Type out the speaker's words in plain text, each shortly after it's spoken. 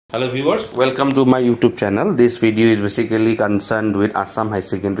Hello viewers, welcome to my YouTube channel. This video is basically concerned with Assam High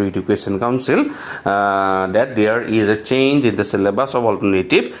Secondary Education Council that there is a change in the syllabus of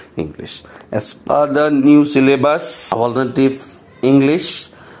alternative English. As per the new syllabus, alternative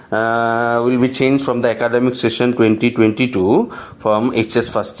English will be changed from the academic session 2022 from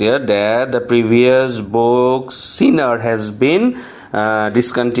HS first year, that the previous book Sinner has been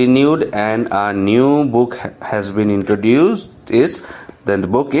discontinued and a new book has been introduced. Then the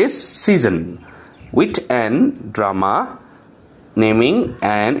book is Season, Wit and Drama, Naming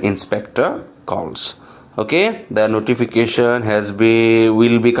and Inspector Calls. Okay, the notification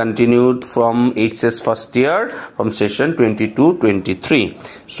will be continued from HS first year from session 22-23.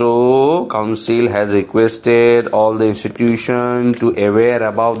 So council has requested all the institutions to aware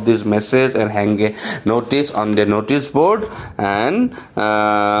about this message and hang a notice on the notice board, and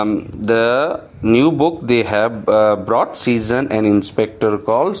the new book they have brought Season and Inspector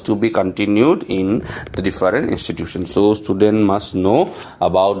Calls to be continued in the different institutions. So student must know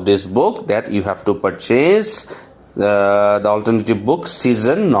about this book, that you have to purchase the alternative book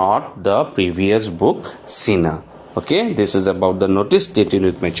Season, not the previous book Sinner. Okay, this is about the notice. Stay tuned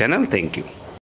with my channel. Thank you.